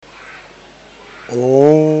ॐ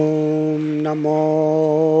नमो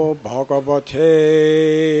भगवते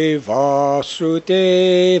वासुदेवाय।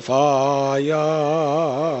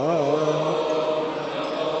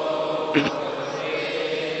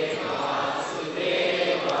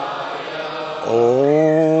 ॐ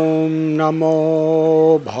नमो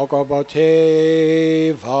भगवते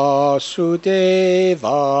वासुदेवाय।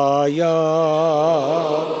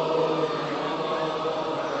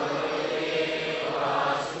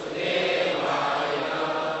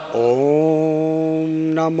 ॐ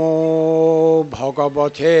नमो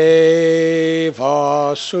भगवते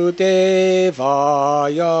वासुदेवाय।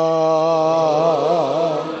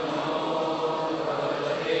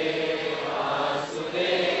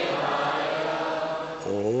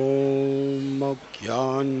 ॐ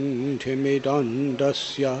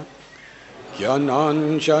ज्ञानतिमिरन्धस्य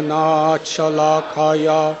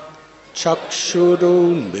ज्ञानाञ्जनाशलाकया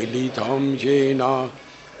चक्षुरुन्मीलितं येन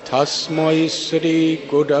तस्मै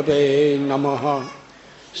श्रीगुरवे नमः।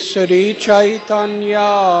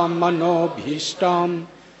 श्रीचैतन्यमनोभीष्टं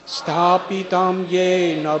स्थापितं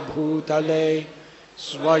येन भूतले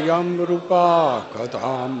स्वयं रूपा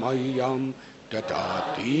कदा मह्यं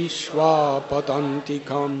ददाति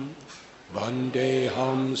स्वापदान्तिकं।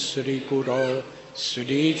 वन्देऽहं श्रीगुरो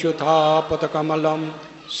श्रीयुतापदकमलं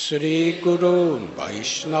श्रीगुरून्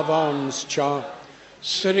वैष्णवांश्च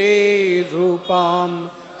श्रीरूपां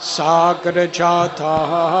सागरजातं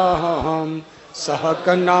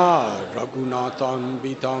सहगना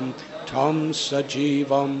रघुनाथान्वितं तं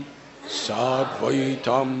सजीवं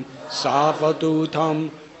साद्वैतं सावधूतं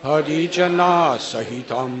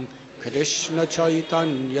हरिजनसहितं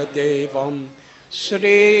कृष्णचैतन्यदेवं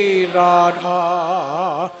श्रीराधा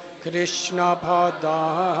कृष्णपदान्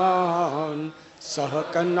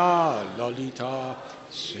सहगना ललिता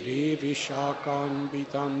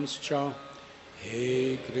श्रीविशाखान्वितांश्च। हे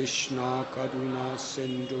कृष्णा करुणा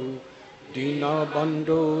सिन्धु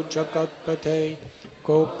दीनबन्धु जगत्पते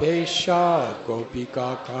गोपेशा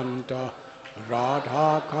गोपिकान्त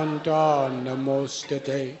राधाकान्त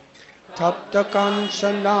नमोस्तुते।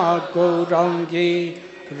 तप्तकाञ्चना गौराङ्गी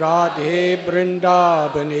राधे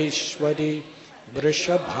वृन्दावनेश्वरी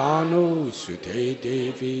वृषभानुसुते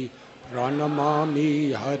देवी प्रणमामि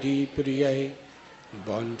हरिप्रिये।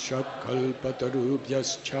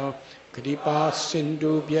 वंशकल्पतरुभ्यश्च कृपा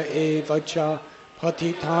सिन्धुभ्य एव च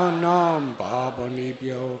पतितानां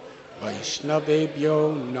पावनेभ्यो वैष्णवेभ्यो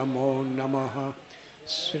नमो नमः।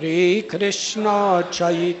 श्रीकृष्ण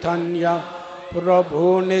चैतन्य प्रभु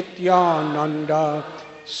नित्यानन्द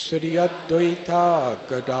श्री अद्वैता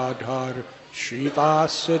गदाधर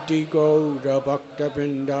श्रीवासदि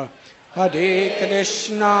गौरभक्तवृन्द। हरे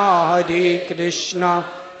कृष्णा कृष्ण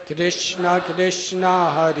कृष्ण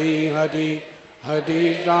हरे हरे हरे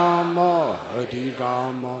राम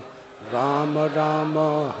राम राम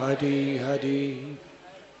हरे हरे।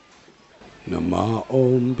 नमः ॐ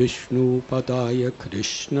विष्णुपदाय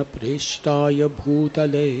कृष्णप्रेष्ठाय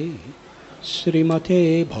भूतले श्रीमते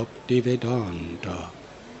भक्तिवेदान्त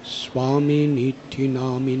स्वामी नित्य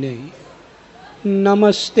नामिने।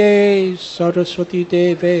 नमस्ते सरस्वती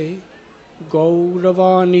देवे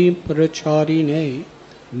गौरवाणी प्रचारिणे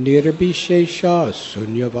निर्विशेष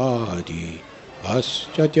शून्यवादी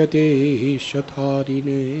अष्टदेशधारिणे।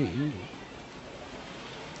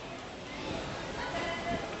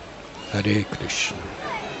 Hare Krishna.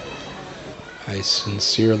 I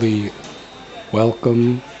sincerely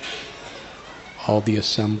welcome all the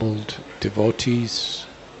assembled devotees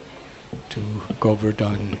to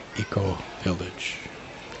Govardhan Eco Village.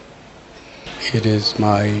 It is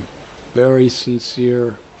my very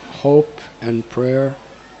sincere hope and prayer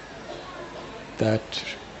that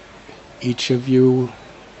each of you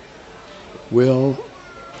will,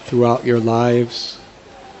 throughout your lives,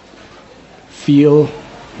 feel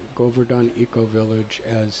Govardhan Eco Village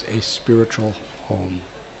as a spiritual home.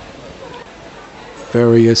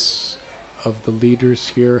 Various of the leaders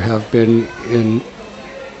here have been in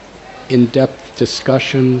in-depth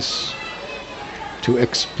discussions to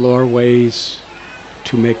explore ways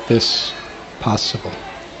to make this possible.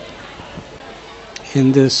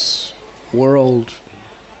 In this world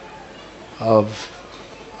of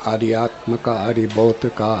Adhyatmaka,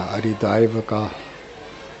 Adhibhautika, Adhidaivaka,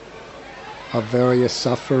 of various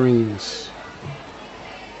sufferings,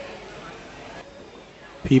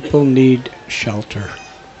 people need shelter.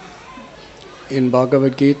 In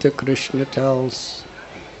Bhagavad Gita, Krishna tells,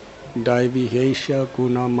 Daivihesha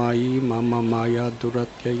gunamayi mama maya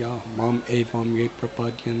duratyaya mam evam ye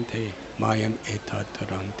prapadyante mayam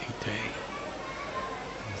etatarantite.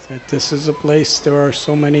 That this is a place there are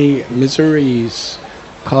so many miseries,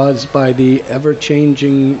 caused by the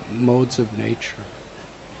ever-changing modes of nature.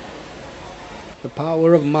 The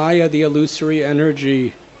power of Maya, the illusory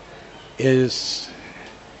energy, is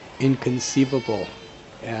inconceivable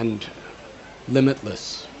and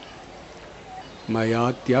limitless.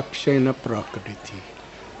 Maya Dyakshena Prakriti.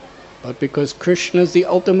 But because Krishna is the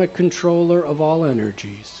ultimate controller of all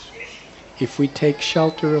energies, if we take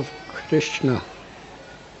shelter of Krishna,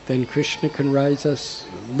 then Krishna can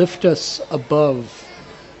lift us above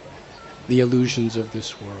the illusions of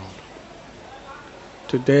this world.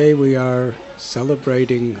 Today we are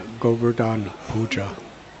celebrating Govardhan Puja.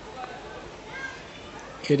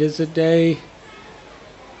 It is a day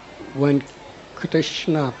when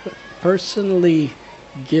Krishna personally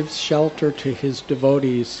gives shelter to his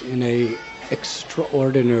devotees in an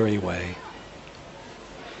extraordinary way.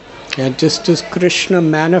 And just as Krishna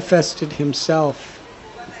manifested himself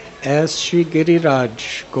as Sri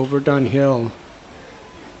Giriraj, Govardhan Hill,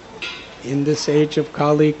 in this age of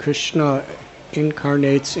Kali, Krishna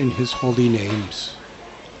incarnates in his holy names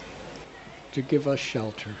to give us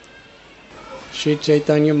shelter. Sri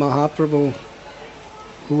Chaitanya Mahaprabhu,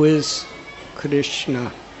 who is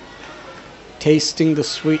Krishna, tasting the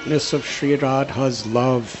sweetness of Sri Radha's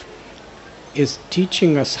love, is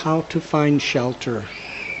teaching us how to find shelter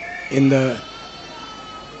in the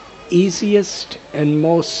easiest and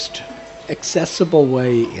most accessible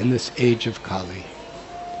way in this age of Kali.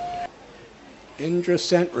 Indra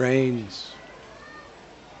sent rains.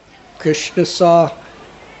 Krishna saw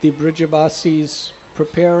the Brajavasis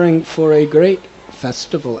preparing for a great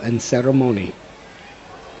festival and ceremony.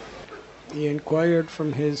 He inquired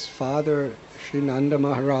from his father, Sri Nanda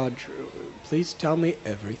Maharaj, please tell me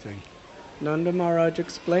everything. Nanda Maharaj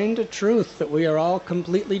explained the truth that we are all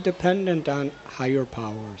completely dependent on higher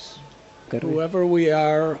powers. Whoever we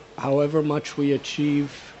are, however much we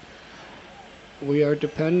achieve, we are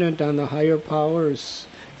dependent on the higher powers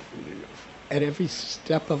at every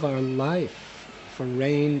step of our life, for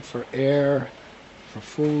rain, for air, for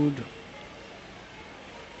food.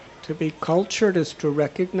 To be cultured is to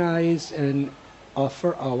recognize and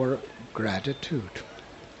offer our gratitude.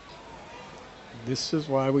 This is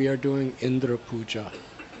why we are doing Indra Puja.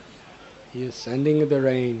 He is sending the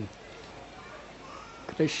rain.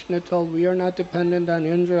 Krishna told we are not dependent on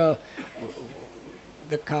Indra.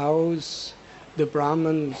 The cows, the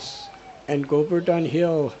Brahmins, and Govardhan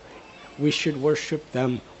Hill, we should worship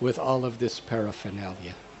them with all of this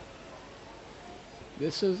paraphernalia.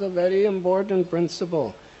 This is a very important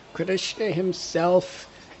principle. Krishna himself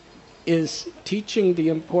is teaching the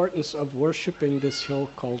importance of worshipping this hill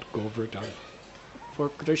called Govardhan. For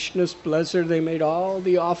Krishna's pleasure, they made all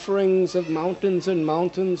the offerings of mountains and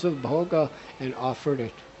mountains of bhoga and offered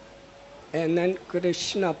it. And then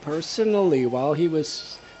Krishna personally, while he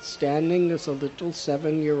was standing as a little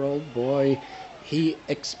 7-year-old boy, he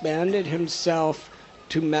expanded himself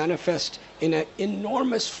to manifest in an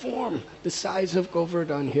enormous form, the size of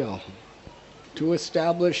Govardhan Hill, to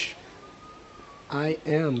establish, I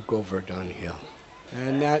am Govardhan Hill.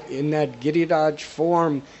 And that in that Giriraj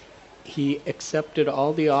form, he accepted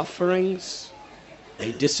all the offerings,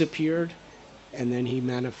 they disappeared, and then he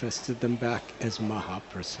manifested them back as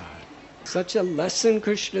Mahaprasad. Such a lesson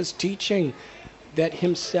Krishna is teaching, that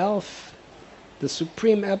himself, the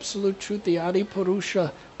Supreme Absolute Truth, the Adi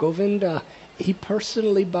Purusha, Govinda, he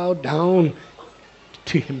personally bowed down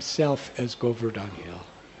to himself as Govardhan Hill.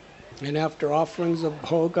 And after offerings of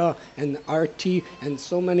bhoga and arti and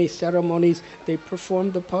so many ceremonies, they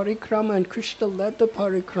performed the parikrama, and Krishna led the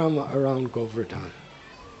parikrama around Govardhan.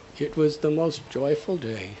 It was the most joyful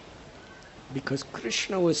day because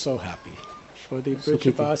Krishna was so happy. For the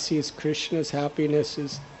Brajavasis, Krishna's happiness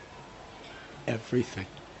is everything.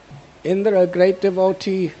 Indra, a great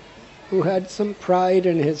devotee who had some pride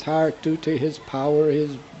in his heart due to his power,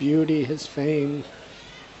 his beauty, his fame,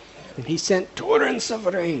 and he sent torrents of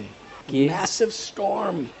rain. Massive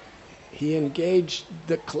storm. He engaged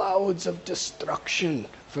the clouds of destruction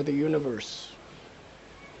for the universe.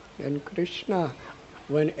 And Krishna,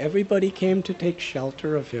 when everybody came to take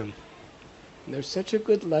shelter of him, there's such a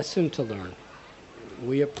good lesson to learn.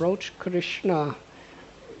 We approach Krishna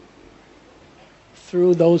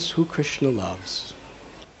through those who Krishna loves.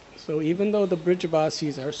 So even though the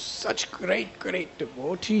Brajavasis are such great, great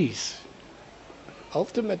devotees,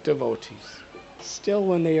 ultimate devotees, still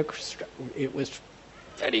when it was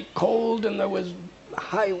very cold and there was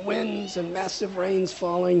high winds and massive rains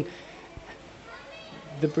falling,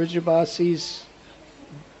 the Brajavasis,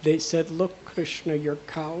 they said, look Krishna, your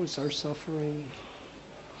cows are suffering.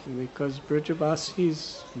 Because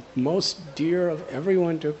Brajavasis, most dear of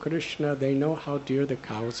everyone to Krishna, they know how dear the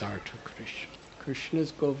cows are to Krishna.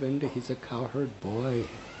 Krishna's Govinda, he's a cowherd boy.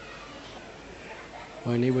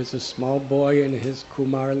 When he was a small boy in his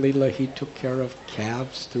Kumar Lila, he took care of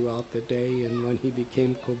calves throughout the day, and when he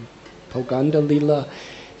became Poganda Lila,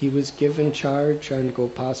 he was given charge on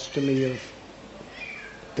Gopastami of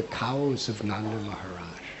the cows of Nanda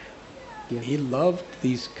Maharaj. He loved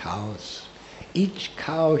these cows. Each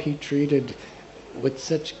cow he treated with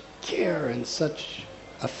such care and such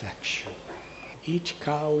affection. Each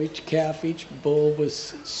cow, each calf, each bull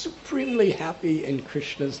was supremely happy in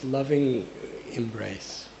Krishna's loving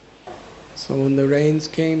embrace. So when the rains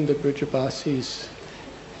came, the Brijabasis,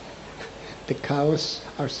 the cows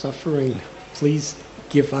are suffering. Please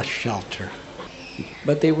give us shelter.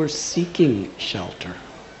 But they were seeking shelter.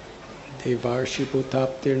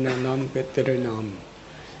 Devarshibhutaptirnanam Pitiranam.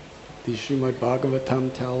 The Srimad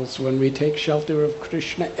Bhagavatam tells, when we take shelter of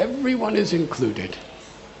Krishna, everyone is included.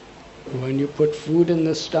 When you put food in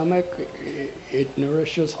the stomach, it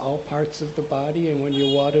nourishes all parts of the body, and when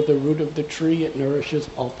you water the root of the tree, it nourishes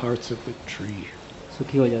all parts of the tree.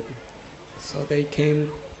 So they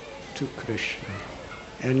came to Krishna.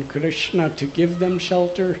 And Krishna, to give them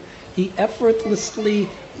shelter, he effortlessly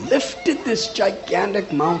lifted this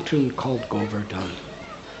gigantic mountain called Govardhan,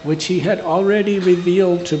 which he had already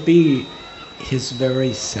revealed to be his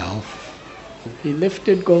very self. He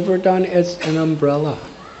lifted Govardhan as an umbrella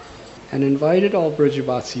and invited all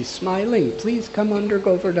Brijabasis, smiling, please come under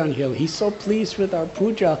Govardhan hill. He's so pleased with our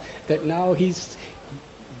puja that now he's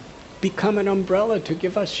become an umbrella to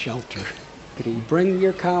give us shelter. Bring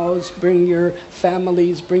your cows, bring your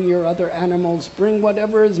families, bring your other animals, bring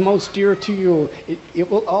whatever is most dear to you.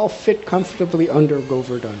 It will all fit comfortably under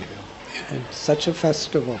Govardhan hill. And such a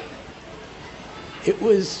festival. It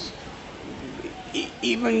was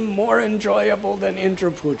even more enjoyable than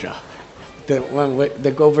Indra Puja.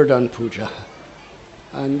 The Govardhan Puja.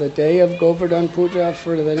 On the day of Govardhan Puja,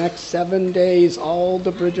 for the next 7 days, all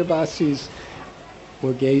the Brijabasis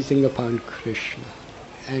were gazing upon Krishna.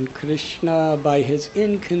 And Krishna, by his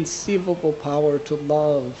inconceivable power to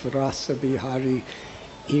love Rasa Bihari,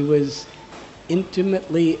 he was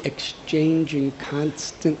intimately exchanging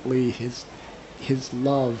constantly his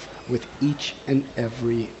love with each and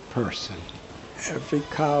every person. Every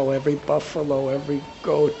cow, every buffalo, every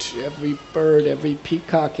goat, every bird, every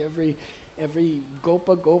peacock, every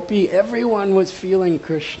gopa gopi, everyone was feeling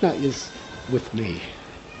Krishna is with me.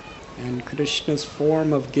 And Krishna's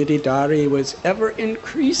form of Giridhari was ever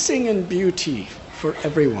increasing in beauty for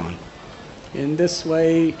everyone. In this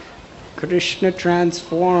way, Krishna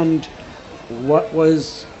transformed what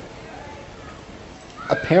was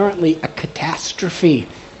apparently a catastrophe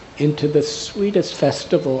into the sweetest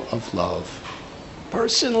festival of love.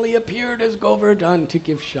 Personally appeared as Govardhan to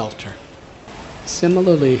give shelter.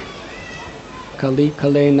 Similarly, Kali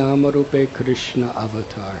Kale Namarupe Krishna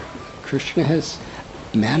Avatar. Krishna has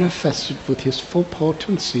manifested with his full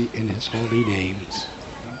potency in his holy names.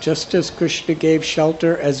 Just as Krishna gave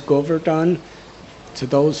shelter as Govardhan to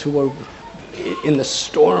those who were in the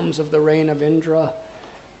storms of the reign of Indra,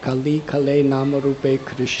 Kali Kale Namarupe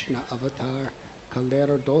Krishna Avatar,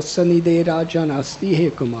 Kalera Dosani De Rajan Asti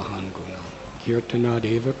Heku Mahan Guna. Kirtana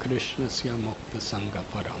Deva Krishna Sya Mukta Sangha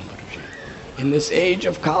Parambarji. In this age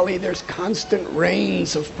of Kali, there's constant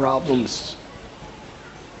rains of problems.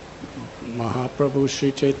 Mahaprabhu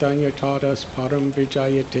Sri Chaitanya taught us Param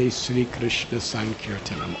Vijayate Sri Krishna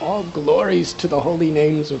Sankirtanam. All glories to the holy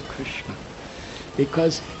names of Krishna.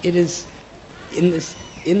 Because it is in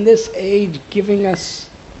this age giving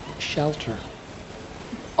us shelter.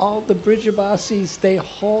 All the Brijabasis, they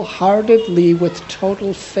wholeheartedly, with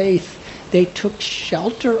total faith, they took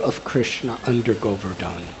shelter of Krishna under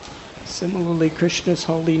Govardhan. Similarly, Krishna's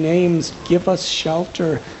holy names give us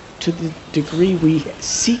shelter to the degree we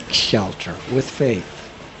seek shelter with faith.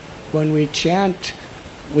 When we chant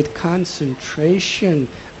with concentration,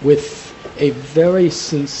 with a very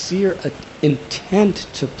sincere intent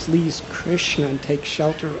to please Krishna and take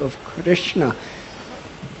shelter of Krishna,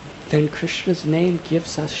 then Krishna's name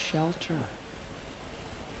gives us shelter.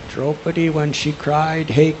 Draupadi, when she cried,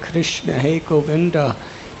 Hey Krishna, Hey Govinda,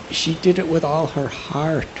 she did it with all her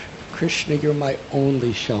heart. Krishna, you're my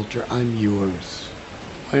only shelter, I'm yours.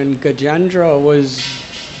 When Gajendra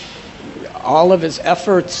all of his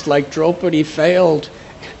efforts like Draupadi failed,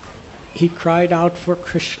 he cried out for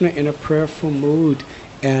Krishna in a prayerful mood,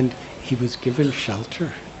 and he was given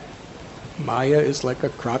shelter. Maya is like a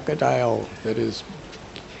crocodile that is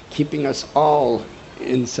keeping us all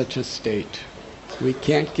in such a state. We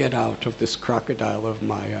can't get out of this crocodile of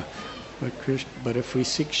Maya. But if we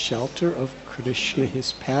seek shelter of Krishna,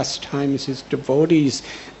 his pastimes, his devotees,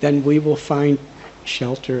 then we will find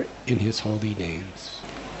shelter in his holy names.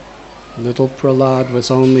 Little Prahlad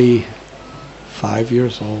was only 5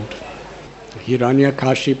 years old.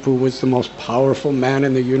 Hiranyakashipu was the most powerful man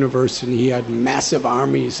in the universe, and he had massive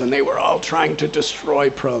armies, and they were all trying to destroy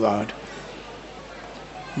Prahlad.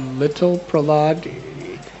 Little Prahlad,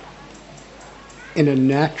 in a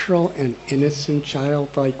natural and innocent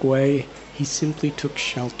childlike way, he simply took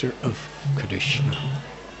shelter of Krishna.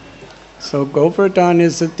 So Govardhan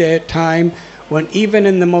is a time when even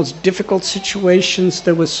in the most difficult situations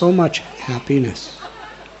there was so much happiness.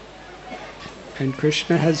 And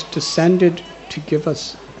Krishna has descended to give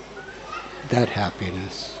us that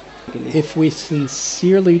happiness. If we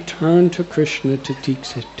sincerely turn to Krishna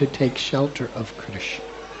to take shelter of Krishna.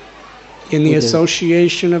 In the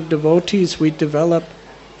association of devotees, we develop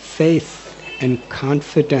faith and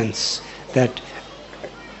confidence that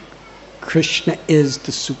Krishna is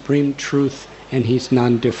the supreme truth and he's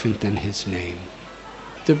none different than his name.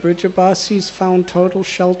 The Brijabasis found total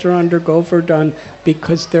shelter under Govardhan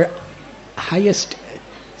because their highest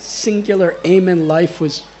singular aim in life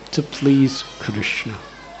was to please Krishna.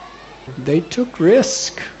 They took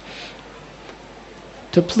risk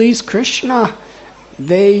to please Krishna.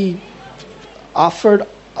 They offered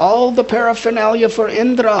all the paraphernalia for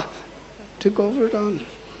Indra to Govardhan.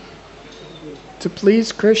 To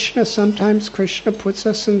please Krishna, sometimes Krishna puts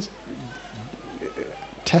us in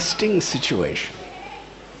testing situation.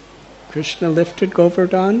 Krishna lifted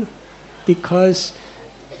Govardhan because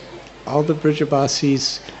all the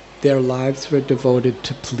Brijabasis, their lives were devoted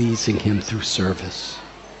to pleasing him through service.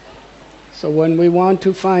 So when we want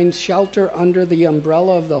to find shelter under the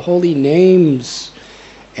umbrella of the holy names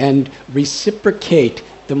and reciprocate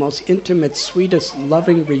the most intimate, sweetest,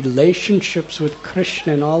 loving relationships with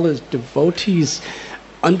Krishna and all his devotees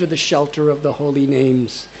under the shelter of the holy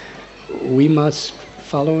names, we must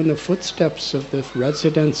follow in the footsteps of the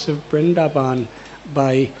residents of Vrindavan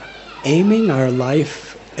by aiming our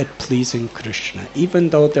life at pleasing Krishna, even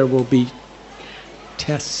though there will be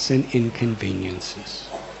tests and inconveniences.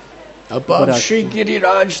 Above Sri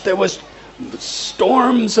Giriraj there was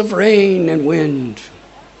storms of rain and wind.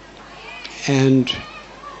 And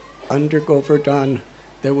under Govardhan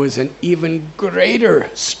there was an even greater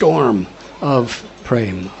storm of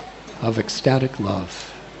prema, of ecstatic love.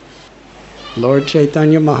 Lord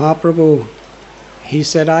Chaitanya Mahaprabhu, he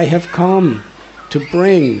said, I have come to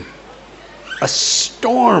bring a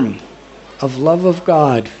storm of love of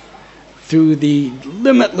God through the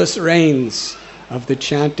limitless rains of the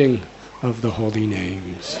chanting of the holy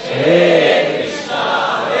names. Hare Krishna,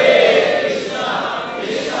 Hare Krishna,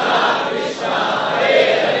 Krishna Krishna,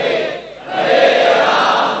 Hare Hare, Hare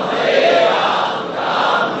Ram,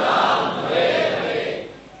 Ram Ram, Hare Hare.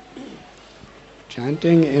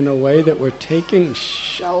 Chanting in a way that we're taking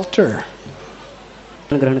shelter.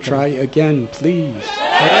 Try again, please.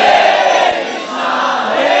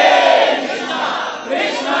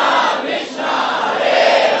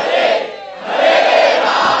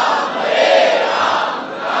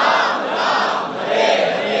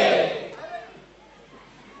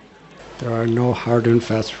 There are no hard and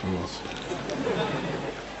fast rules.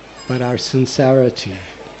 But our sincerity,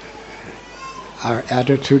 our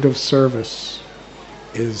attitude of service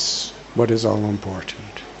is what is all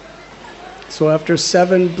important. So after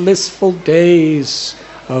 7 blissful days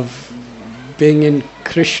of being in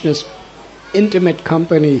Krishna's intimate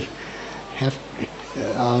company,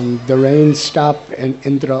 the rain stopped and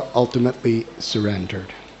Indra ultimately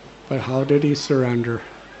surrendered. But how did he surrender?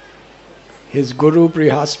 His guru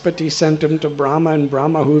Brihaspati sent him to Brahma, and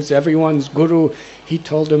Brahma, who's everyone's guru, he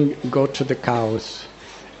told him, go to the cows.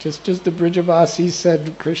 Just as the Brijavasis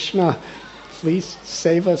said, Krishna, please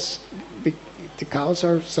save us, the cows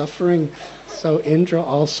are suffering. So Indra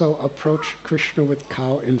also approached Krishna with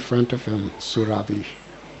cow in front of him, Surabhi.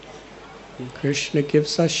 Krishna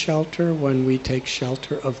gives us shelter when we take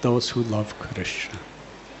shelter of those who love Krishna.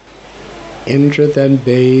 Indra then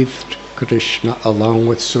bathed Krishna along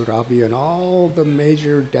with Surabhi and all the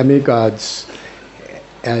major demigods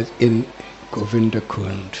as in Govinda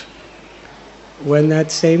Kund. When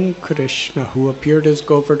that same Krishna who appeared as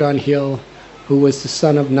Govardhan Hill, who was the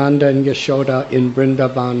son of Nanda and Yashoda in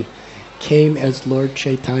Vrindavan, came as Lord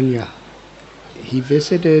Chaitanya, he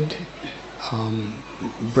visited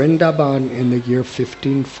Vrindavan in the year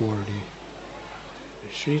 1540.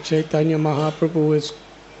 Sri Chaitanya Mahaprabhu is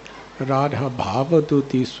Radha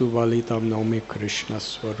Bhavaduti Suvalitam Naumi Krishna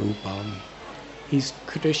Swarupam. He's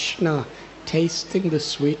Krishna tasting the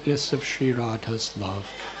sweetness of Sri Radha's love.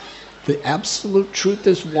 The absolute truth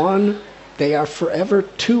is one. They are forever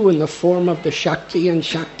two in the form of the Shakti and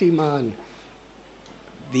Shaktiman.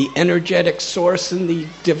 the energetic source and the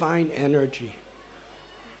divine energy.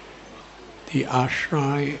 The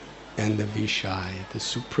Ashray and the Vishai, the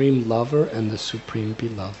supreme lover and the supreme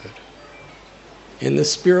beloved. In the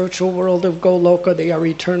spiritual world of Goloka, they are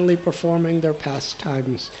eternally performing their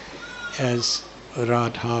pastimes as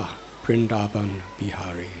Radha Vrindavan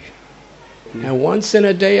Bihari. And once in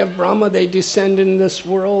a day of Brahma, they descend in this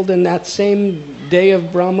world, and that same day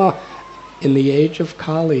of Brahma, in the age of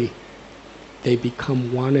Kali, they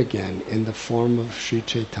become one again in the form of Sri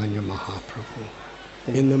Chaitanya Mahaprabhu.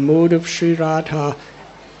 In the mood of Sri Radha,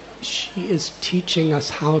 she is teaching us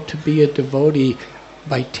how to be a devotee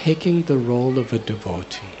by taking the role of a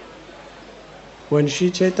devotee. When Sri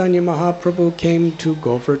Chaitanya Mahaprabhu came to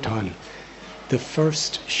Govardhan, the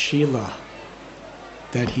first Shila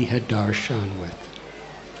that he had darshan with,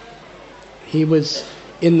 he was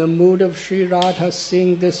in the mood of Sri Radha,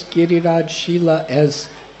 seeing this Giriraj Shila as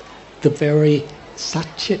the very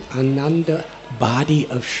Satchit Ananda body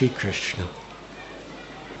of Sri Krishna.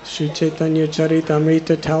 Sri Chaitanya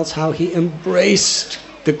Charitamrita tells how he embraced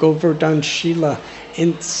the Govardhan Shila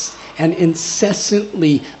and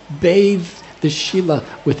incessantly bathed the Shila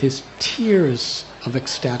with his tears of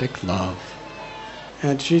ecstatic love.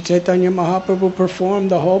 And Sri Chaitanya Mahaprabhu performed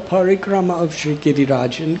the whole parikrama of Sri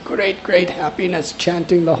Giriraj in great, great happiness,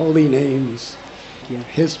 chanting the holy names.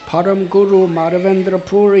 His Param Guru Madhavendra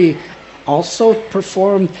Puri also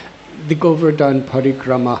performed the Govardhan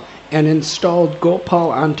parikrama and installed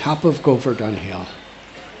Gopal on top of Govardhan Hill.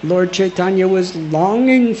 Lord Chaitanya was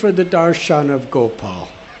longing for the darshan of Gopal,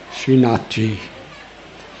 Srinathji.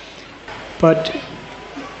 But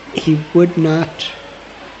he would not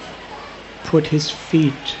put his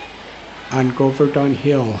feet on Govardhan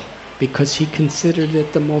Hill because he considered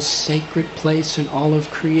it the most sacred place in all of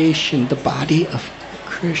creation, the body of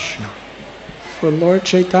Krishna. For Lord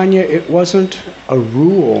Chaitanya, it wasn't a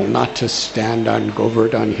rule not to stand on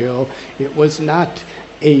Govardhan Hill. It was not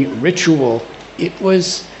a ritual. It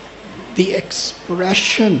was the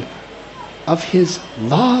expression of his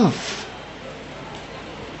love.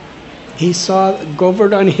 He saw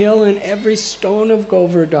Govardhan Hill and every stone of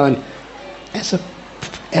Govardhan as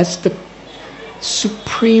the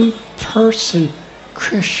supreme person,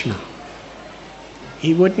 Krishna.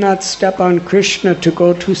 He would not step on Krishna to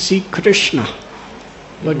go to see Krishna.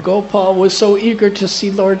 But Gopal was so eager to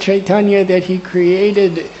see Lord Chaitanya that he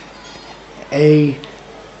created a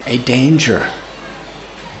danger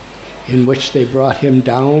in which they brought him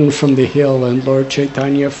down from the hill, and Lord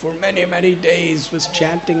Chaitanya for many, many days was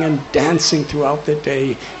chanting and dancing throughout the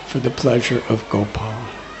day for the pleasure of Gopal.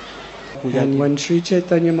 And when Sri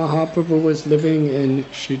Chaitanya Mahaprabhu was living in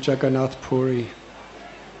Sri Jagannath Puri,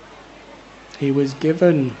 he was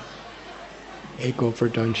given a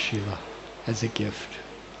Govardhan Shila as a gift.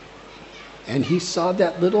 And he saw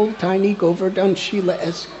that little tiny Govardhan Shila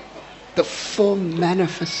as the full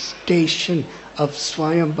manifestation of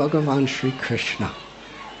Swayam Bhagavan Sri Krishna.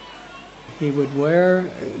 He would wear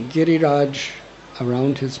Giriraj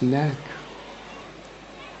around his neck.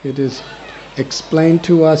 It is explained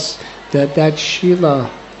to us that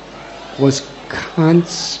Shila was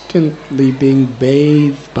constantly being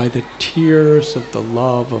bathed by the tears of the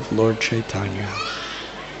love of Lord Chaitanya.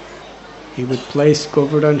 He would place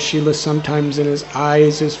Govardhan Shila sometimes in his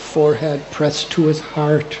eyes, his forehead, pressed to his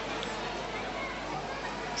heart.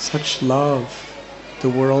 Such love the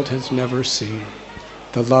world has never seen,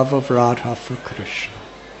 the love of Radha for Krishna.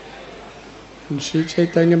 And Sri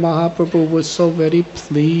Chaitanya Mahaprabhu was so very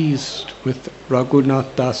pleased with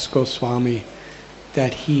Radhanath Das Goswami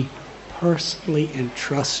that he personally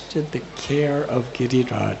entrusted the care of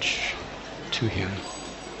Giriraj to him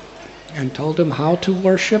and told him how to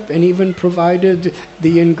worship, and even provided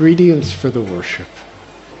the ingredients for the worship.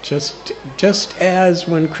 Just as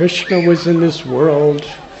when Krishna was in this world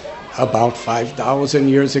about 5,000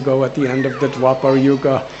 years ago at the end of the Dwapar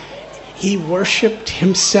Yuga, he worshipped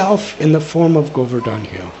himself in the form of Govardhan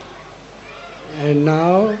Hill. And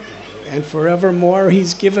now and forevermore,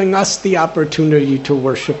 he's giving us the opportunity to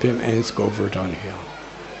worship him as Govardhan Hill.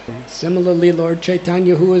 Similarly, Lord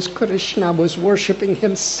Chaitanya, who is Krishna, was worshipping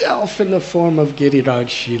himself in the form of Giriraj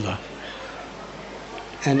Shila.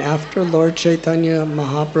 And after Lord Chaitanya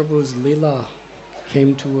Mahaprabhu's Leela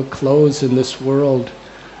came to a close in this world,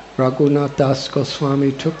 Radhanath Das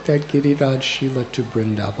Goswami took that Giriraj Shila to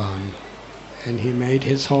Vrindavan, and he made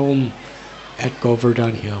his home at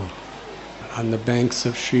Govardhan Hill on the banks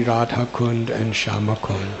of Sri Radha Kund and Shama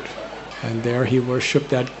Kund. And there he worshipped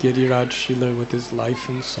that Giriraj Shila with his life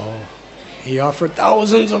and soul. He offered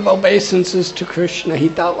thousands of obeisances to Krishna. He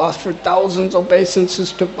offered thousands of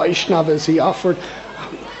obeisances to Vaishnavas. He offered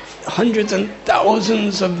hundreds and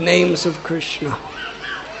thousands of names of Krishna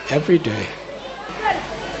every day.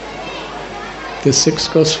 The six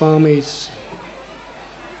Goswamis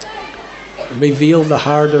reveal the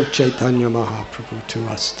heart of Chaitanya Mahaprabhu to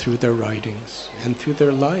us through their writings and through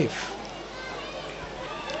their life.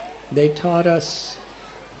 They taught us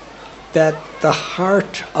that the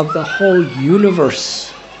heart of the whole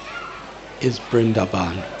universe is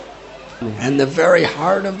Vrindavan. And the very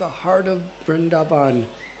heart of Vrindavan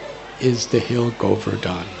is the hill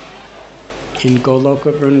Govardhan. In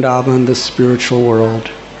Goloka Vrindavan, the spiritual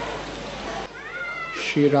world,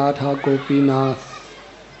 Shri Radha Gopinath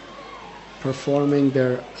performing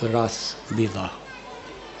their Ras Lila.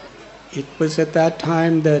 It was at that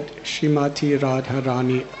time that Srimati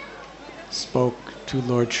Radharani spoke to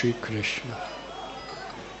Lord Sri Krishna.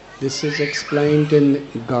 This is explained in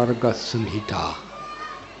Garga Samhita.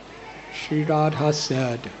 Sri Radha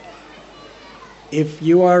said, "If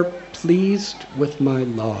you are pleased with my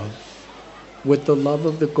love, with the love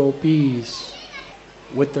of the gopis,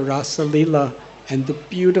 with the Rasa Lila and the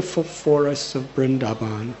beautiful forests of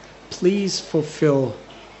Vrindavan, please fulfill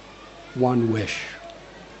one wish."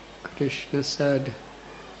 Krishna said,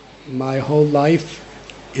 "My whole life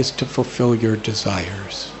is to fulfill your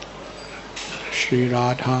desires." Sri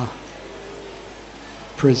Radha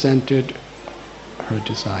presented her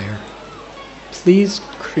desire. Please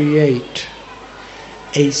create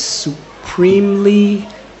a supremely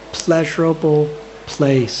pleasurable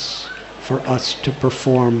place for us to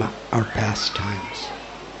perform our pastimes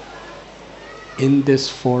in this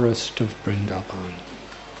forest of Vrindavan.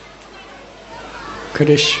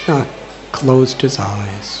 Krishna closed his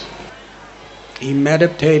eyes. He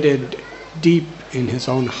meditated deep in his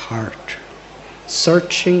own heart,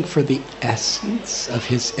 searching for the essence of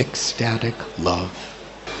his ecstatic love.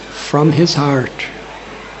 From his heart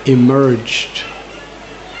emerged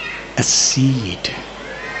a seed,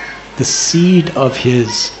 the seed of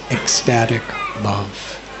his ecstatic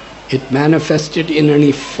love. It manifested in an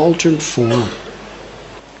effulgent form,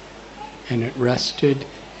 and it rested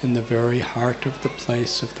in the very heart of the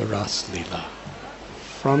place of the Ras Lila.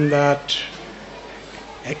 From that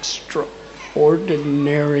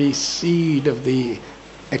extraordinary seed of the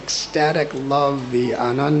ecstatic love, the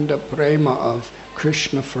Ananda Prema of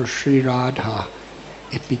Krishna for Sri Radha,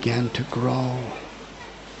 it began to grow.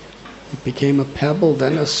 It became a pebble,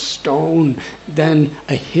 then a stone, then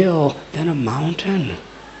a hill, then a mountain.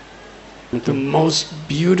 The most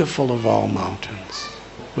beautiful of all mountains,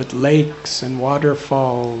 with lakes and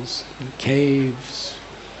waterfalls and caves,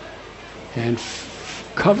 and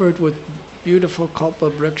covered with beautiful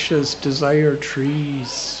kalpavrikshas, desire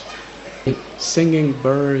trees, singing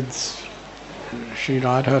birds. Sri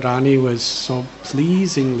Radharani was so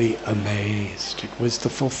pleasingly amazed. It was the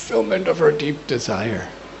fulfillment of her deep desire.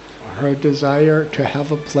 Her desire to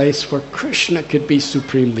have a place where Krishna could be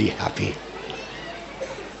supremely happy.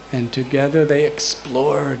 And together they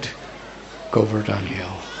explored Govardhan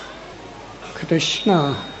Hill.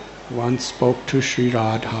 Krishna once spoke to Sri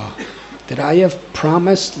Radha that I have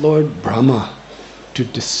promised Lord Brahma to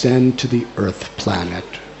descend to the earth planet.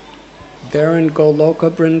 There in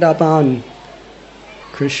Goloka Vrindavan,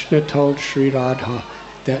 Krishna told Sri Radha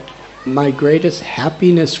that my greatest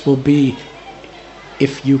happiness will be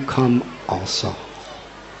if you come also.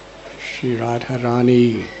 Sri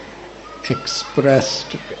Radharani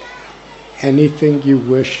expressed, anything you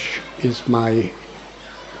wish is my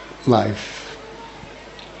life.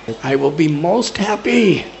 I will be most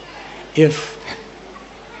happy if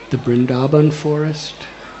the Vrindavan forest,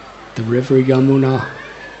 the river Yamuna,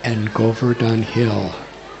 and Govardhan Hill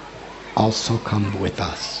also come with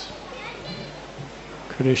us.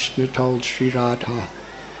 Krishna told Sri Radha,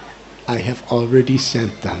 I have already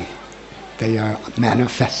sent them. They are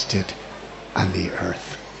manifested on the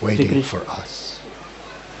earth, waiting for us.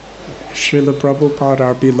 Srila Prabhupada,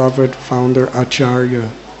 our beloved founder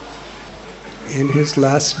Acharya, in his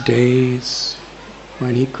last days,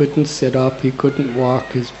 when he couldn't sit up, he couldn't walk,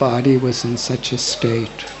 his body was in such a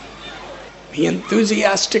state, he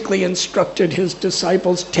enthusiastically instructed his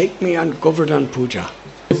disciples, take me on Govardhan Puja,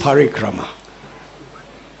 parikrama.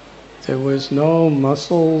 There was no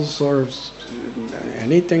muscles or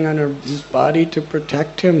anything on his body to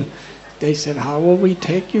protect him. They said, how will we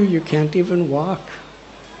take you? You can't even walk.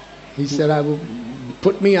 He said, I will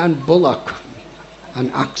put me on bullock,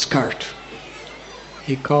 an ox cart.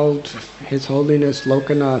 He called His Holiness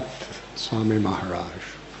Lokanath Swami Maharaj,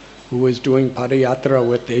 who was doing padayatra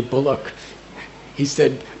with a bullock. He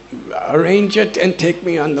said, arrange it and take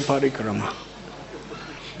me on the parikrama.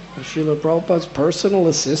 Srila Prabhupada's personal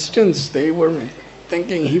assistants, they were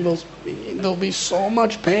thinking there'll be so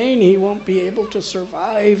much pain, he won't be able to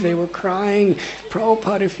survive. They were crying,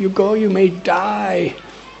 Prabhupada, if you go, you may die.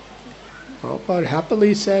 Prabhupada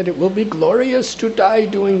happily said, it will be glorious to die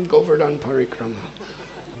doing Govardhan Parikrama.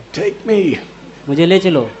 Take me. मुझे ले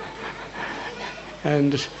चलो.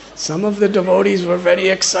 And some of the devotees were very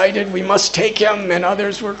excited, we must take him, and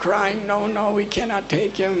others were crying, no, we cannot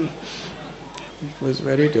take him. It was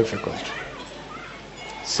very difficult.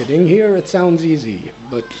 Sitting here, it sounds easy,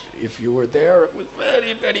 but if you were there, it was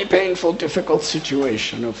very, very painful, difficult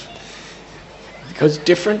situation because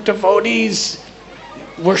different devotees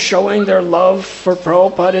were showing their love for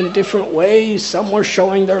Prabhupada in different ways. Some were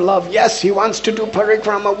showing their love, yes, he wants to do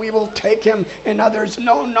parikrama, we will take him, and others,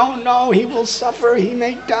 no, he will suffer, he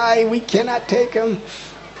may die, we cannot take him.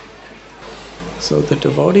 So the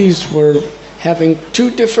devotees were having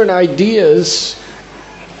two different ideas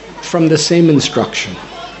from the same instruction.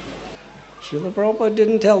 Srila Prabhupada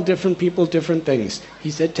didn't tell different people different things.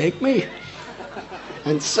 He said, take me.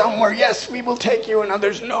 And some were, yes, we will take you, and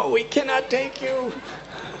others, no, we cannot take you.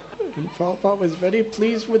 And Prabhupada was very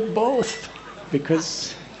pleased with both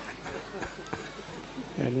because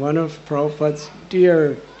and one of Prabhupada's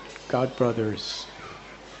dear godbrothers,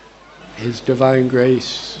 His Divine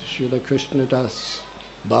Grace, Srila Krishnadas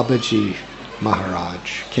Babaji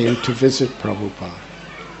Maharaj, came to visit Prabhupada.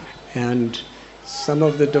 And some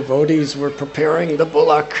of the devotees were preparing the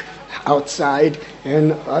bullock outside,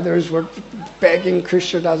 and others were begging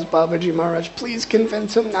Krishnadas Babaji Maharaj, please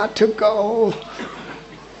convince him not to go.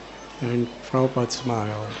 And Prabhupada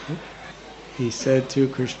smiled. He said to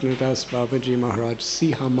Krishnadas Babaji Maharaj, see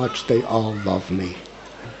how much they all love me.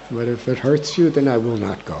 But if it hurts you, then I will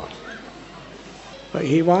not go. But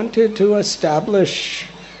he wanted to establish,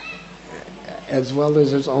 as well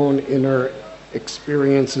as his own inner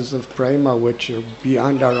experiences of prema, which are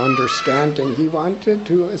beyond our understanding, he wanted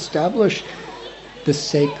to establish the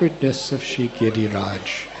sacredness of Shri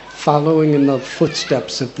Giriraj, following in the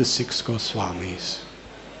footsteps of the 6 Goswamis.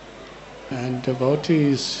 And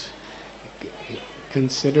devotees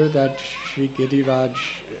consider that Shri Giriraj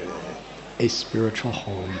a spiritual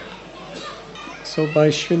home. So by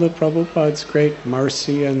Srila Prabhupada's great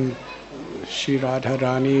mercy and Shri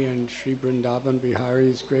Radharani and Shri Vrindavan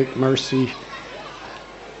Bihari's great mercy,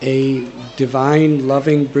 a divine,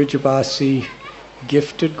 loving Brijabasi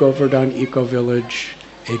gifted Govardhan eco-village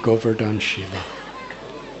a Govardhan Shila.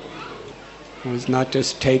 It was not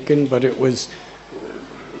just taken, but it was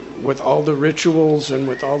with all the rituals and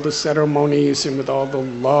with all the ceremonies and with all the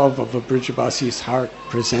love of a Brijabasi's heart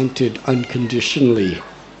presented unconditionally.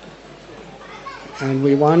 And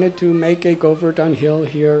we wanted to make a Govardhan hill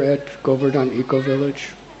here at Govardhan Eco-Village.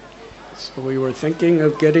 So we were thinking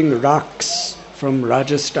of getting rocks from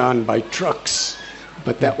Rajasthan by trucks,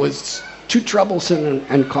 but that was too troublesome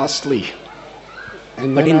and costly.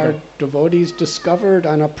 And then our devotees discovered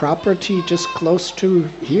on a property just close to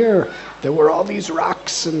here, there were all these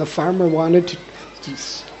rocks, and the farmer wanted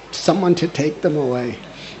someone to take them away.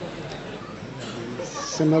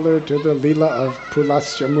 Similar to the Leela of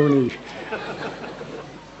Pulasya Muni.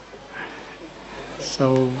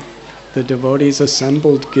 So the devotees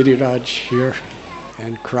assembled Giriraj here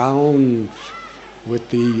and crowned with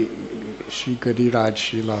the Shri Giriraj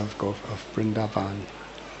Shila of Vrindavan.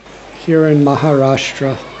 Here in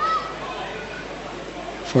Maharashtra,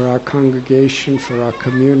 for our congregation, for our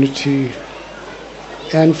community,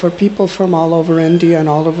 and for people from all over India and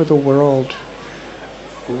all over the world,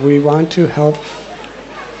 we want to help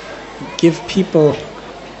give people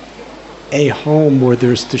a home where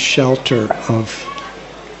there's the shelter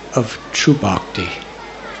of true bhakti.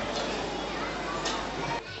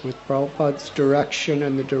 With Prabhupada's direction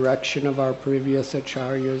and the direction of our previous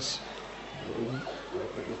acharyas,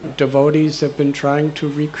 devotees have been trying to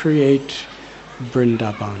recreate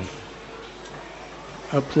Vrindavan,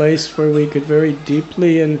 a place where we could very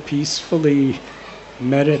deeply and peacefully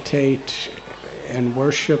meditate and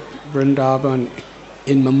worship Vrindavan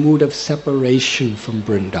in the mood of separation from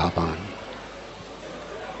Vrindavan.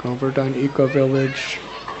 Govardhan Eco-Village,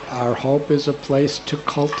 our hope is a place to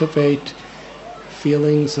cultivate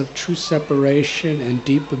feelings of true separation and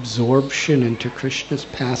deep absorption into Krishna's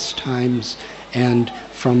pastimes and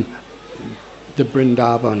from the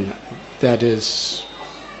Vrindavan that is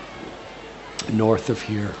north of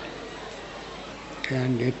here.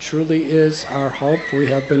 And it truly is our hope, we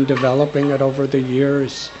have been developing it over the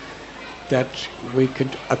years, that we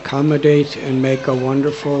could accommodate and make a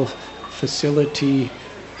wonderful facility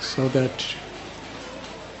so that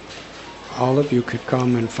all of you could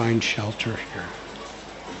come and find shelter here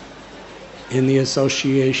in the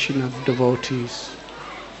association of devotees.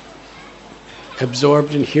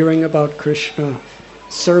 absorbed in hearing about Krishna,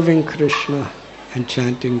 serving Krishna, and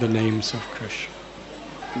chanting the names of Krishna.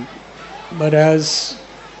 But as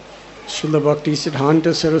Srila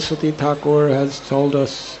Bhaktisiddhanta Saraswati Thakur has told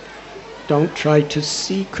us, don't try to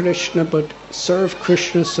see Krishna, but serve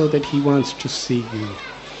Krishna so that he wants to see you.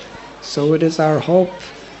 So it is our hope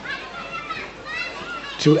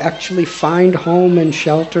to actually find home and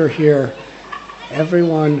shelter here,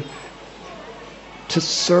 everyone, to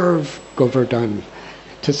serve Govardhan,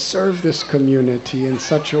 to serve this community in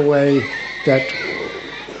such a way that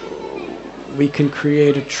we can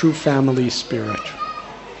create a true family spirit.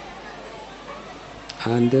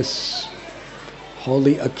 On this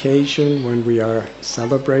holy occasion, when we are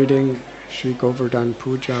celebrating Sri Govardhan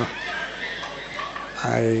Puja,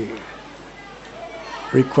 I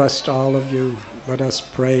request all of you, let us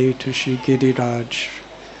pray to Sri Giriraj.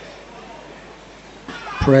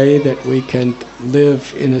 Pray that we can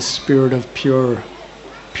live in a spirit of pure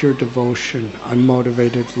devotion,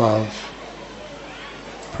 unmotivated love.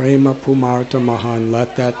 Prema Pumarta Mahan,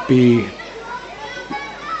 let that be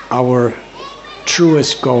our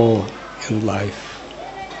truest goal in life.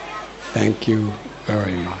 Thank you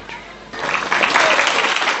very much.